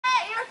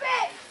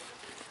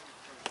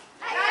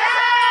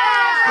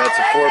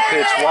That's a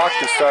 4-pitch walk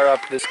to start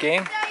off this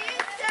game.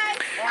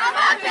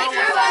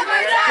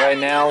 Right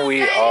now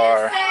we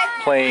are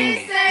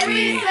playing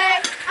the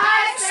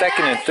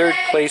second and third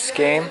place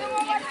game.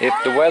 If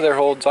the weather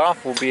holds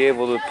off, we'll be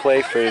able to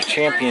play for the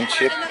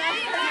championship,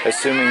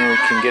 assuming we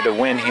can get a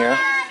win here.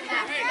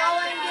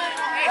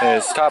 And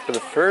it's top of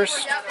the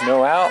first,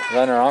 no out,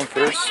 runner on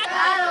first.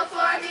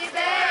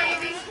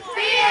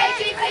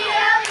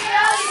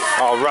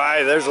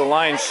 Alright, there's a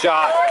line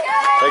shot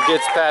that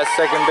gets past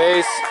second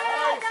base.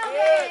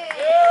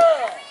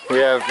 We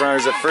have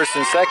runners at first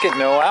and second,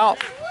 no out.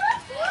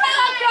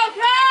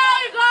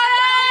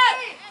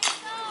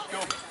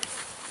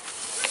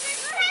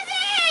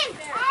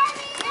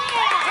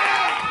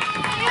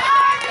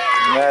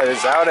 That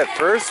is out at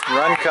first,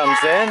 run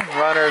comes in,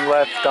 runner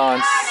left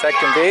on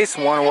second base,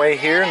 one away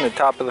here in the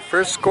top of the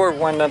first, score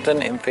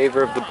 1-0 in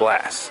favor of the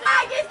Blast.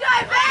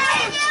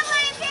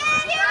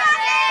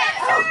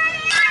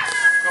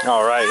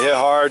 Alright, hit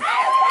hard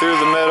through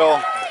the middle,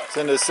 it's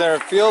into center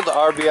field,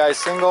 RBI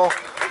single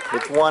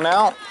with one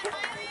out.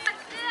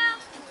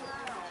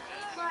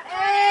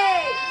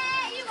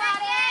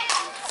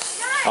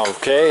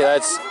 Okay,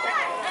 that's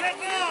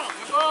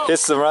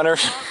hits the runner.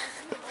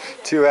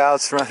 2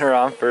 outs, runner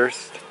on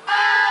first.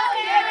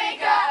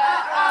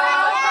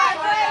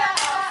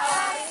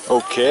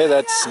 Okay,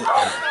 that's the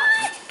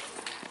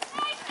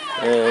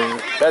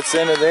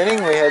end of the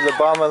inning. We had the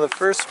bottom of the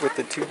first with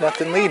the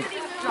 2-0 lead.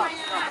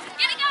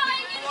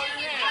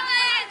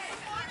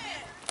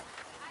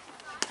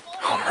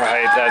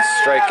 Alright, that's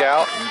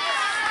strikeout.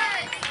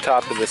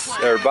 Top of this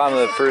or bottom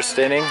of the first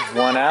inning,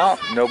 1 out,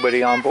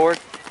 nobody on board.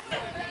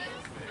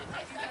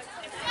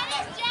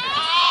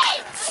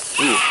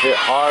 Ooh, hit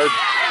hard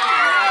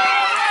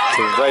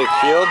to right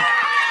field.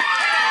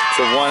 It's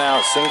a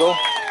 1-out single.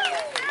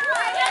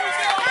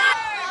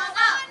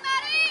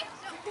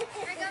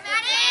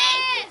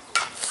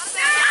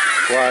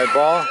 Fly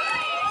ball.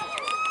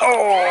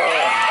 Oh!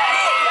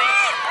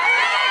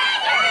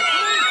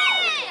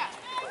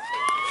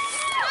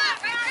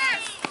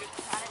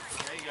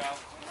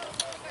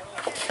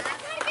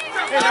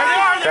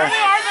 Okay.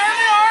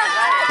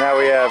 Now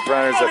we have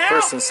runners at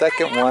first and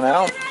second, 1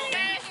 out.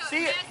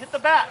 See it, hit the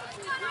bat.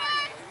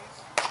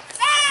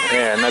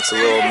 And that's a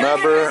little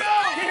nubber.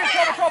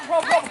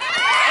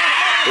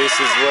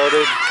 Bases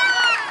loaded.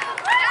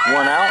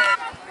 1 out.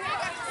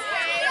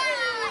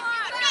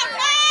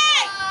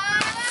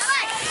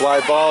 Fly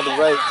ball to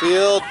right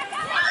field.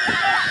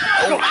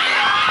 Oh.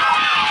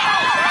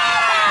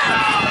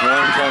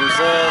 1 comes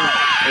in.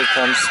 Here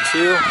comes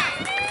 2.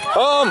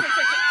 Home!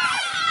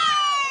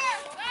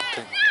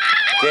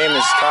 Game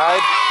is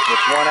tied with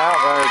 1 out.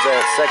 Runners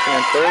at second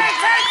and third.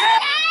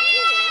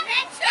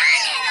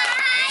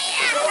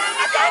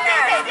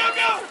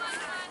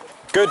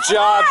 Good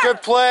job,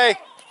 good play.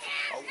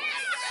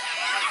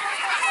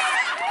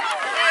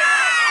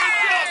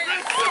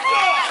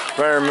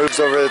 Runner moves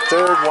over the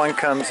third, 1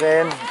 comes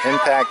in.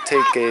 Impact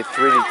take a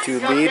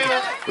 3-2 lead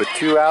with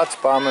 2 outs,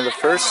 bottom of the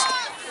first.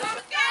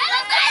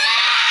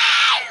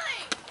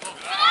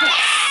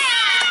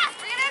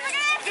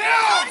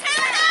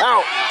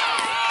 Out!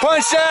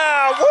 Punch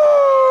out!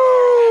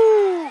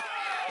 Woo!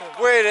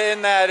 Way to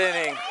end that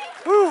inning.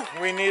 Woo!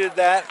 We needed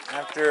that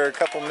after a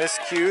couple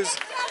miscues.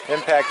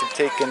 Impact have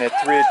taken a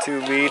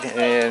 3-2 lead,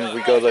 and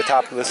we go to the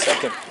top of the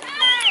second.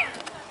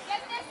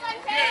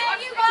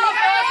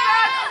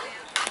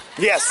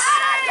 Yes!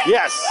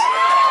 Yes!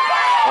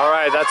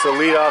 Alright, that's a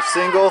leadoff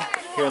single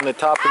here in the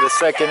top of the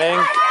second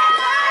inning.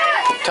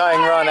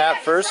 Tying run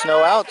at first,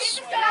 no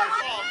outs.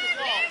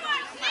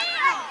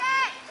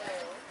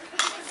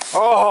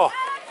 Oh!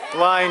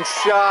 Line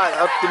shot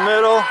up the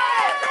middle.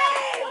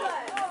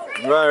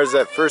 Runners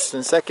at first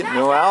and second,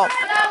 no out.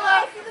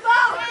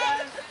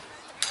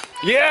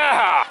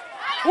 Yeah!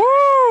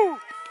 Woo!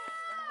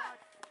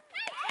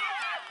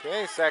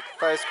 Okay,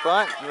 sacrifice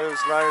bunt.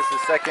 Moves runners to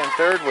second and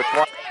third with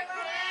 1.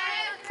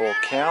 Full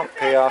count,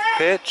 payoff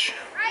pitch.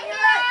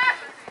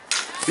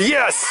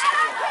 Yes!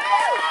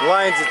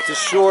 Lines it to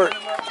short.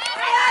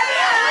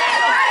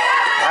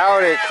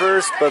 Out at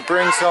first, but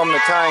brings home the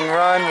tying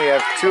run. We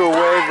have 2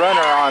 away,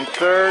 runner on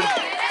third.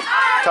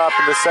 Top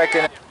of the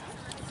second.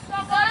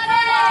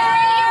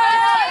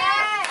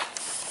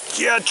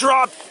 Yeah,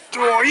 drop.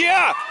 Oh,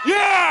 yeah!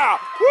 Yeah!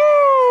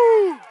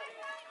 Woo!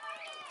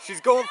 She's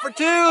going for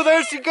 2.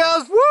 There she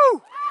goes.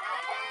 Woo!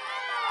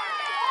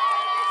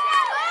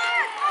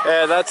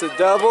 Yeah, that's a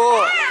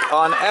double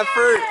on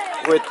effort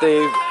with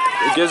the,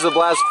 it gives the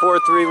Blast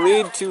 4-3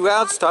 lead, 2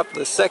 outs, top of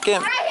the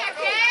second.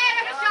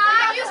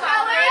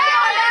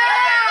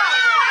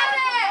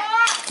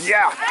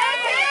 Yeah.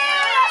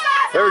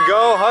 There we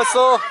go,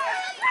 hustle.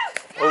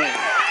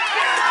 Oh.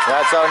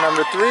 That's out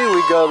number 3.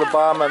 We go to the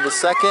bottom of the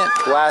second.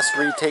 Blast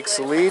retakes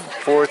the lead,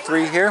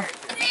 4-3 here.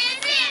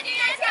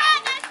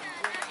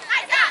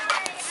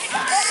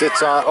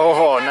 Sits on,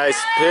 oh, nice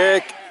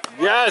pick.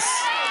 Yes.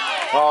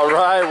 All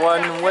right,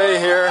 1 away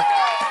here.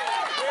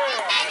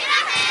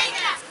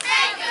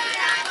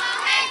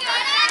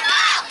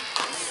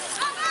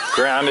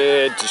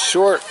 Grounded to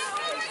short,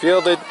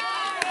 fielded.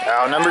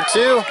 Out number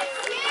 2.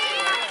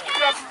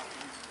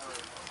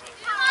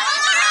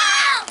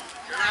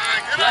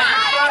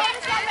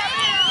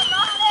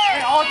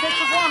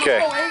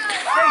 Okay,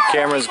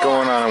 camera's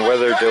going on a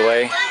weather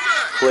delay.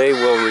 Play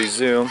will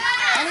resume.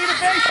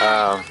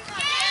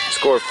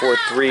 Score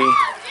 4-3.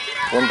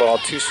 1 ball,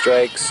 2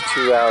 strikes,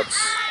 2 outs.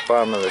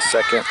 Bottom of the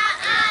second.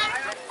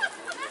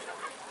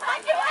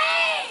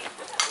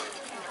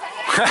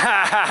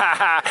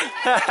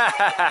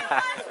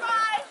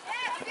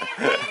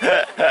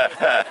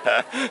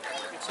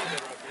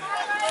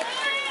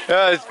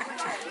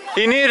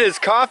 He needed his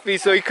coffee,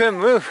 so he couldn't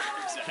move.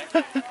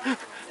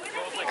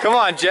 Come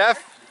on,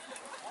 Jeff.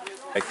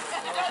 I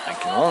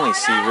can only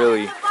see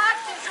really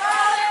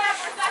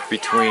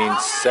between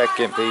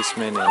second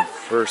baseman and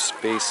first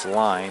base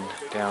line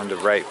down to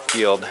right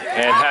field,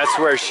 and that's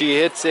where she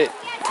hits it,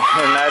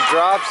 and that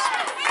drops.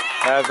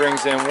 That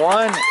brings in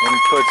 1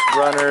 and puts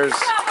runners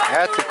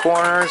at the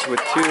corners with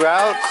 2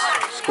 outs.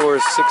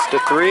 Scores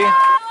 6-3.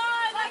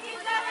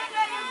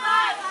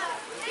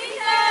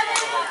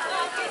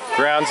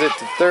 Grounds it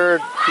to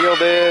third,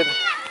 fielded,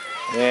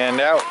 and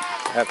out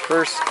at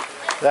first.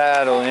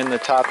 That'll end the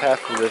top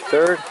half of the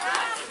third.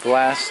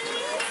 Blast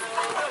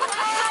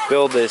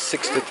build a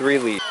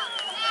 6-3 lead.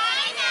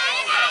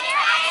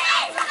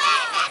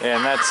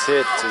 And that's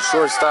hit to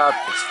shortstop.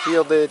 It's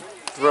fielded,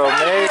 throw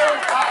made.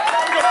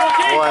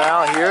 1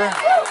 out here,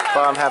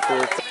 bottom half of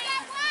the third.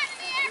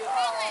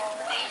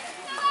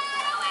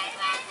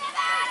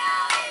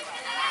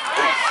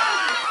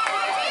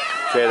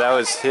 Okay, that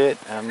was hit.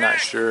 I'm not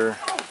sure.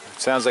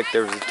 Sounds like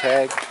there was a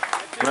tag.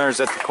 Runners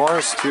at the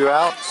corners, 2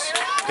 outs.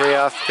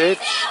 Payoff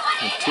pitch,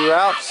 and 2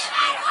 outs.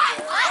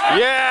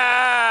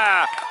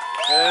 Yeah!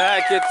 And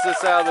that gets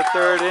us out of the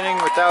third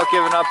inning without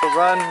giving up a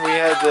run. We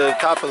had the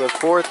top of the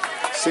fourth,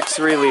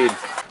 6-3 lead.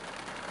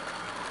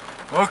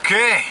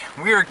 Okay,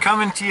 we are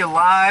coming to you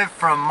live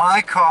from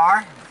my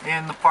car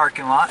in the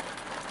parking lot.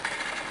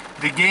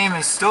 The game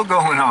is still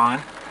going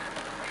on.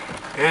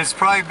 It's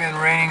probably been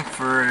raining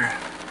for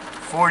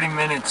 40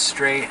 minutes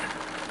straight.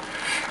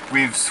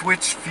 We've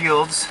switched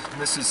fields.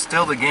 This is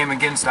still the game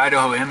against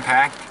Idaho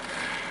Impact.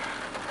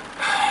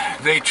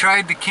 They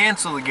tried to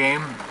cancel the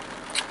game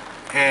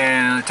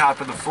in the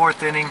top of the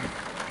 4th inning,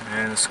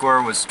 and the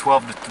score was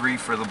 12-3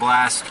 for the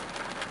Blast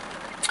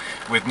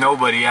with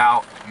nobody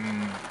out.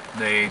 And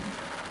they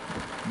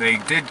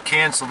did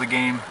cancel the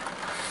game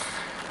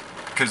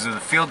because of the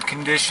field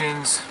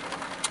conditions.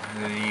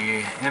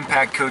 The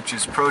Impact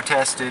coaches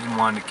protested and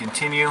wanted to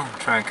continue,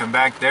 try and come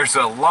back. There's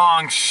a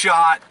long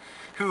shot.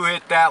 Who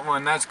hit that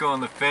one? That's going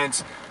the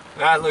fence.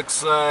 That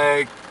looks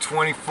like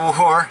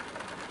 24.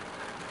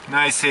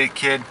 Nice hit,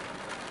 kid.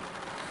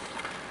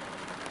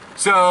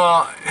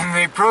 So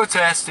they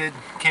protested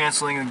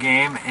canceling the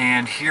game,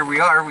 and here we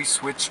are. We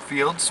switched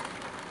fields,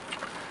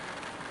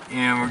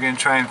 and we're going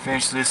to try and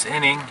finish this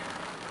inning,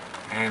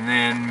 and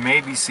then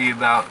maybe see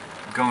about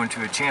going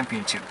to a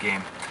championship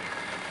game.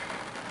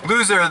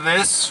 Loser of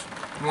this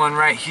one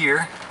right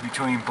here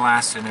between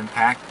Blast and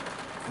Impact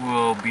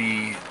will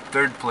be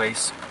 3rd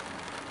place.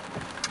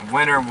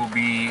 Winner will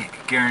be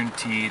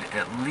guaranteed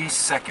at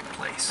least 2nd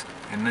place,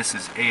 and this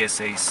is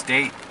ASA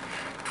State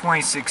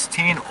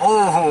 2016.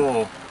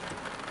 Oh,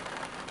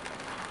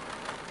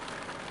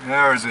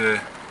 there was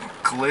a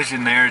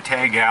collision there,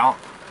 tag out.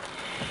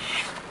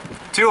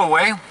 2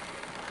 away.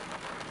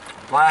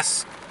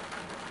 Blast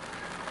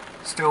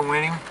still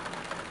winning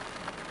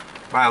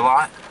by a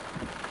lot,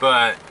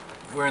 but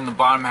we're in the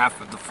bottom half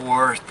of the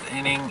 4th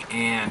inning,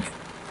 and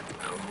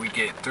we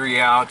get 3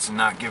 outs and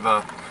not give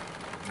up,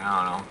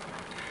 I don't know,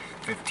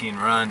 15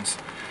 runs.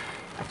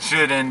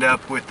 Should end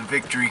up with the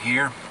victory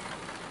here.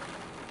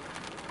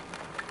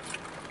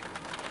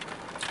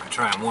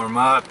 Try and warm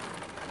up.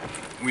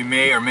 We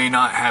may or may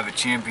not have a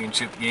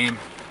championship game.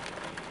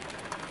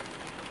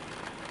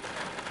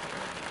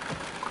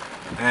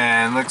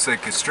 And looks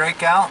like a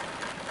strikeout.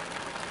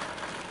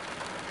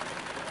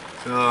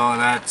 So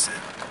that's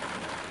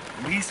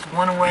at least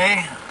 1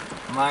 away.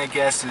 My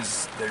guess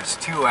is there's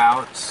 2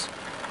 outs,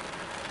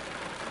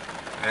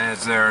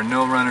 as there are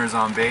no runners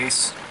on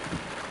base.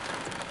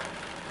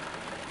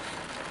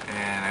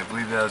 And I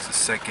believe that was the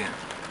 2nd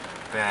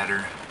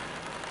batter.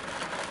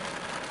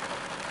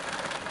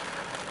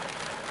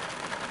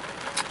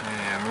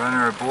 And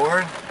runner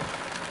aboard.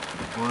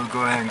 We'll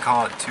go ahead and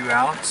call it 2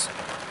 outs.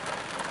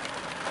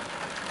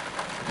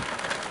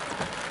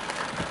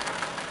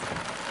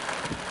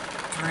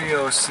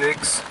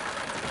 .306.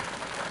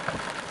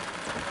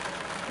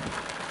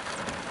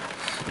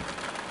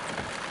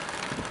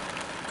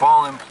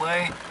 Ball in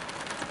play.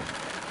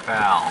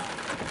 Foul.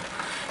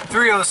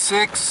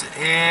 306,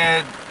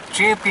 and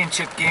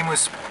championship game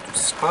was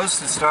supposed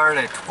to start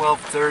at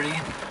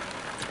 12:30.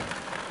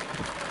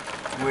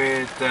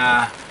 With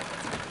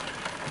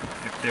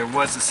if there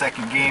was a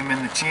 2nd game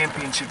in the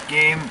championship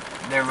game,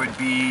 there would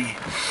be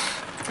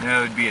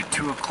a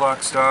 2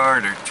 o'clock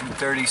start or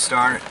 2:30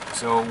 start.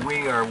 So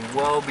we are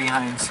well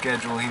behind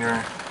schedule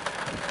here.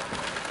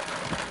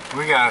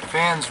 We got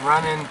fans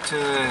running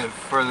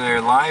for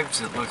their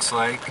lives, it looks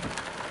like.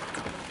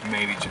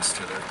 maybe just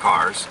to their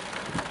cars.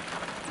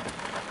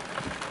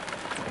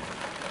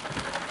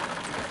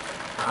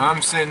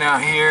 I'm sitting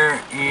out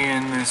here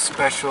in this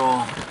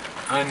special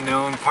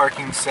unknown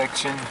parking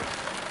section,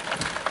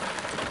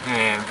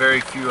 and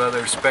very few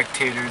other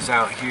spectators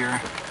out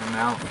here in the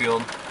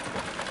outfield.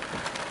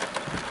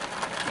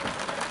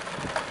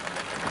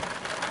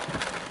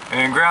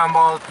 And ground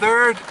ball to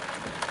third,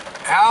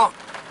 out,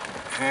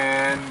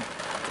 and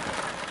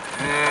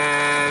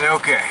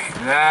okay,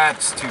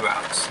 that's 2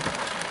 outs.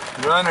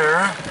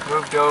 Runner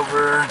moved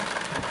over.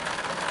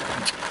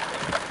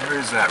 Where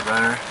is that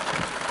runner?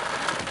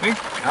 I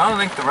don't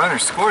think the runner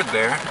scored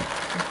there. I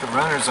think the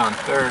runner's on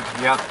third.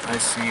 Yep, I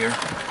see her.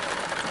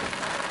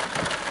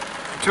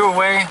 2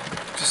 away,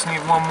 just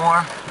need 1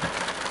 more.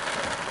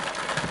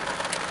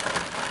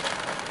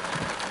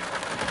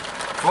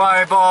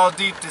 Fly ball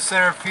deep to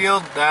center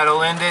field,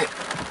 that'll end it.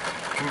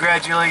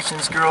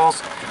 Congratulations,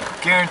 girls.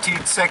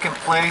 Guaranteed second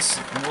place,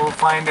 and we'll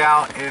find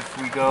out if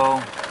we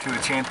go to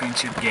a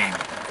championship game.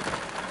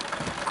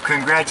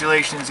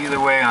 Congratulations either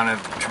way on a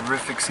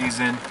terrific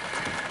season.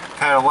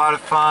 Had a lot of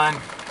fun.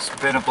 It's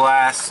been a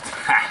blast.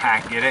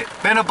 Get it?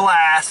 Been a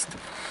blast.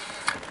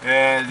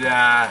 And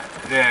yeah,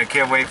 I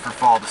can't wait for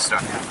fall to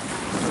start. So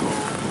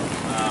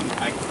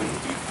I couldn't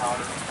be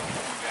prouder of who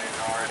you guys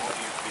are and what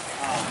you've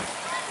become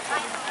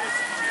over the course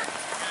of the year.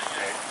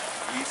 Okay?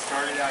 We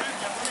started out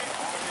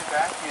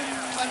back in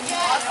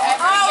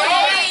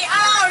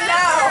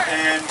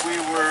and we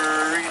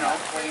were, you know,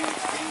 playing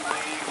extremely,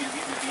 you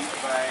getting beat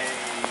by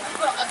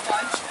a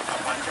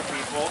bunch of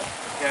people.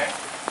 Okay?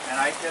 And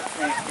I kept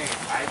saying, hey,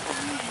 I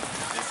believe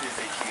this is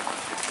a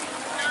championship team.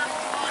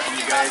 And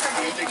you guys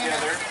came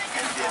together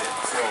and did it.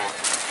 So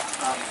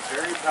I'm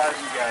very proud of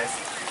you guys.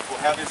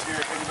 We'll have this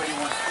here if anybody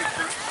wants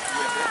pictures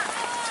with it.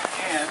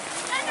 And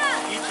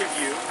each of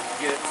you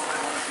gets one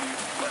of these.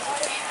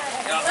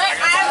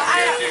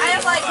 I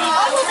have like a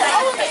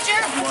picture.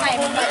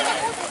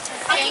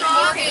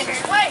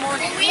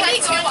 Morgan. We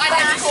need to. I like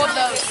to hold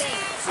those.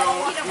 So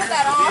here's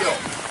the deal.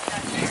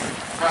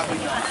 Probably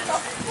not.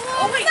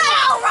 Oh wait,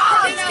 no,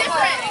 wrong. It's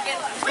different.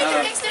 Wait,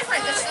 it makes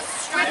different. This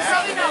is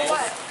probably not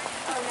what.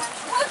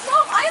 What's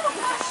wrong? I have a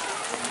question.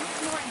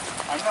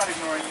 I'm not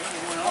ignoring you.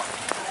 Anyone else?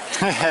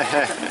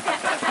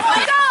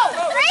 Rachel!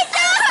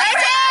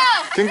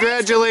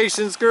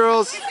 Congratulations,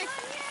 girls.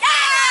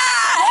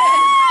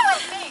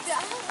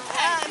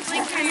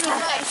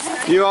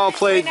 You all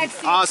played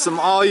awesome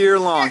all year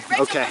long.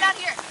 Okay. Okay,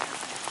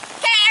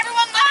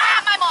 everyone,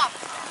 my mom.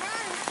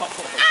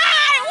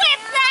 I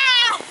whip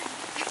now!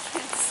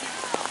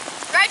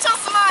 Rachel,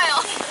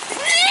 smile.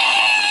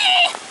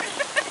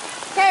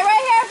 Okay,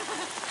 right here.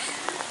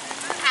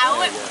 I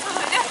whip.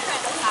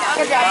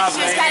 Good job.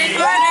 She's kind of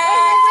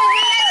running.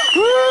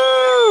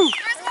 Woo!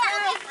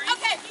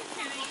 Okay.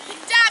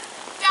 Jab.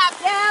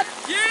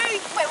 Yay!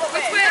 Wait.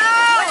 Which way?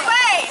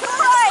 Which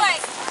way?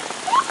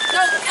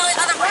 No, Kelly,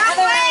 other way.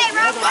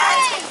 Wrong way.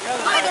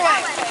 Other way.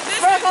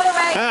 Other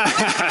way.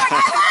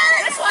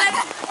 This one.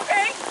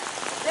 Okay.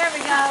 There we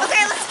go.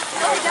 Okay, let's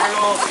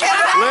go.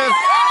 Live.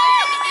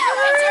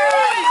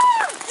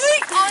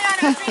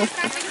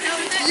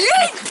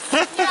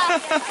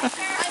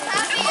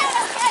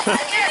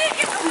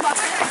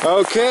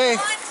 Okay,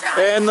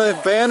 and the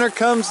banner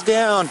comes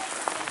down.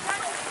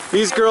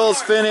 These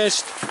girls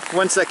finished,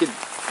 1 second.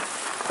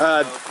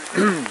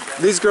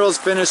 These girls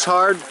finished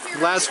hard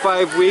last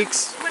 5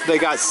 weeks. They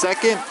got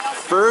second,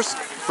 first,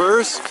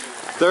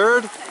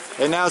 third,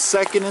 and now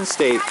second in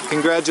state.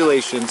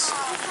 Congratulations.